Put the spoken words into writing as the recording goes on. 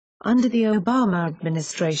Under the Obama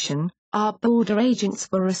administration, our border agents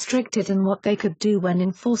were restricted in what they could do when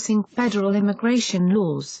enforcing federal immigration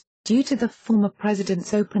laws, due to the former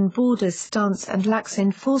president's open borders stance and lax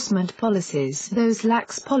enforcement policies. Those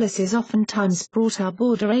lax policies oftentimes brought our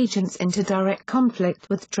border agents into direct conflict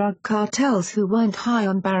with drug cartels who weren't high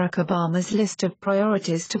on Barack Obama's list of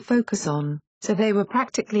priorities to focus on, so they were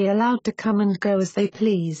practically allowed to come and go as they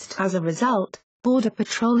pleased. As a result, Border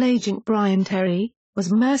Patrol agent Brian Terry was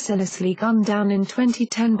mercilessly gunned down in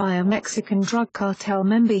 2010 by a Mexican drug cartel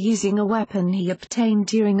member using a weapon he obtained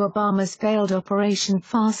during Obama's failed Operation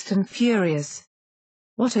Fast and Furious.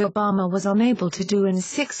 What Obama was unable to do in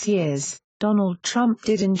 6 years, Donald Trump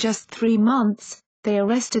did in just 3 months. They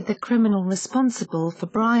arrested the criminal responsible for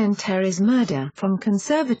Brian Terry's murder. From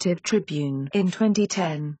Conservative Tribune. In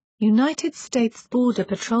 2010, United States Border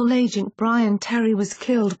Patrol agent Brian Terry was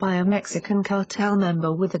killed by a Mexican cartel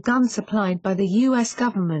member with a gun supplied by the U.S.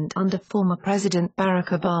 government under former President Barack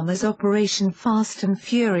Obama's Operation Fast and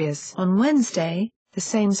Furious. On Wednesday, the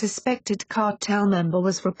same suspected cartel member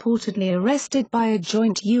was reportedly arrested by a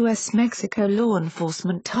joint U.S.-Mexico law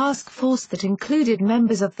enforcement task force that included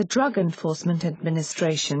members of the Drug Enforcement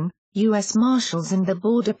Administration, U.S. Marshals and the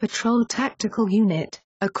Border Patrol Tactical Unit.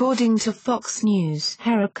 According to Fox News,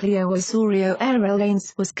 Heraclio Osorio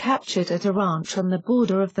Arellanes was captured at a ranch on the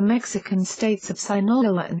border of the Mexican states of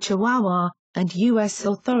Sinaloa and Chihuahua, and U.S.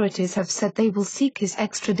 authorities have said they will seek his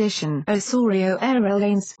extradition. Osorio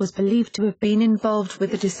Arellanes was believed to have been involved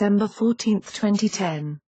with the December 14,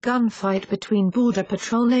 2010, gunfight between Border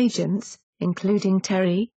Patrol agents, including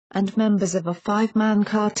Terry, and members of a 5-man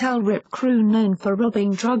cartel rip crew known for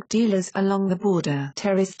robbing drug dealers along the border.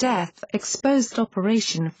 Terry's death exposed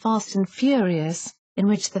Operation Fast and Furious, in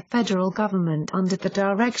which the federal government under the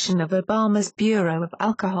direction of Obama's Bureau of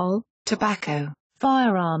Alcohol, Tobacco,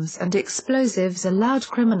 Firearms and Explosives allowed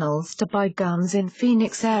criminals to buy guns in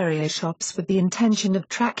Phoenix area shops with the intention of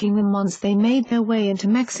tracking them once they made their way into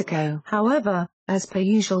Mexico. However, as per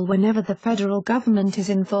usual whenever the federal government is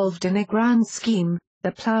involved in a grand scheme,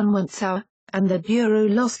 the plan went sour, and the Bureau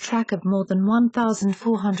lost track of more than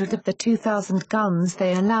 1,400 of the 2,000 guns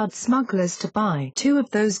they allowed smugglers to buy. 2 of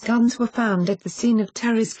those guns were found at the scene of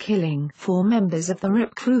Terry's killing. 4 members of the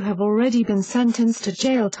RIP crew have already been sentenced to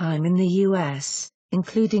jail time in the U.S.,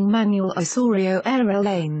 including Manuel Osorio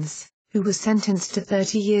Arellanes, who was sentenced to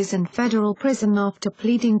 30 years in federal prison after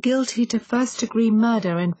pleading guilty to first-degree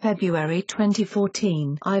murder in February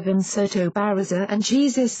 2014. Ivan Soto Barraza and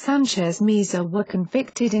Jesus Sanchez Meza were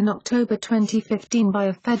convicted in October 2015 by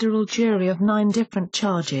a federal jury of 9 different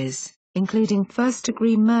charges, including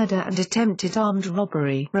first-degree murder and attempted armed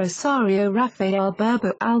robbery. Rosario Rafael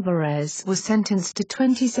Burbo Alvarez was sentenced to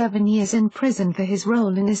 27 years in prison for his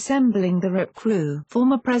role in assembling the RIP crew.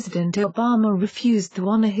 Former President Obama refused to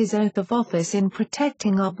honor his oath of office in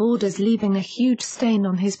protecting our borders, leaving a huge stain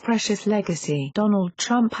on his precious legacy. Donald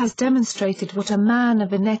Trump has demonstrated what a man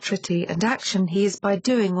of integrity and action he is by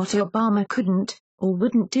doing what Obama couldn't, or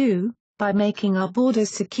wouldn't do, by making our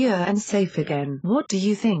borders secure and safe again. What do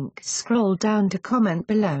you think? Scroll down to comment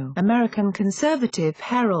below. American Conservative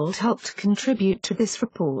Herald helped contribute to this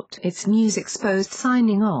report. It's News Exposed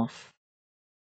signing off.